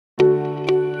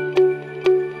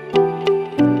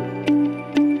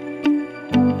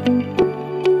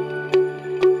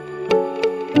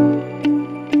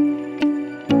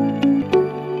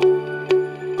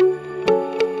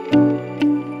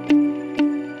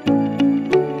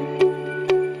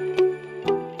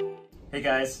Hey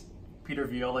guys, Peter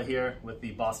Viola here with the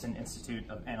Boston Institute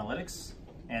of Analytics,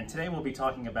 and today we'll be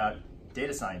talking about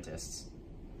data scientists.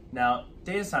 Now,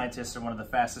 data scientists are one of the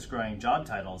fastest growing job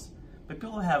titles, but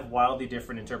people have wildly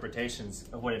different interpretations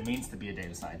of what it means to be a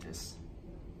data scientist.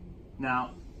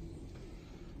 Now,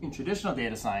 in traditional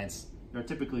data science, there are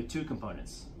typically two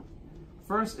components.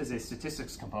 First is a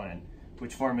statistics component,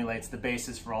 which formulates the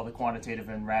basis for all the quantitative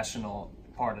and rational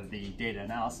part of the data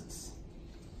analysis.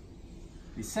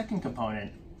 The second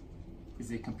component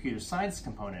is a computer science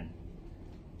component,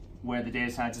 where the data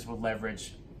scientists will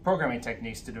leverage programming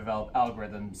techniques to develop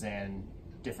algorithms and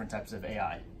different types of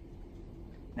AI.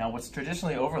 Now, what's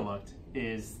traditionally overlooked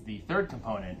is the third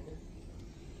component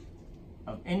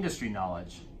of industry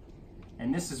knowledge,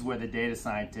 and this is where the data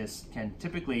scientist can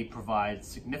typically provide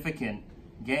significant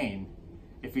gain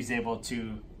if he's able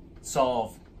to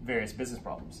solve various business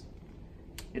problems.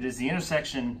 It is the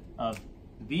intersection of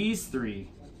these three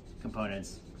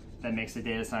components that makes the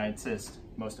data scientist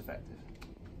most effective.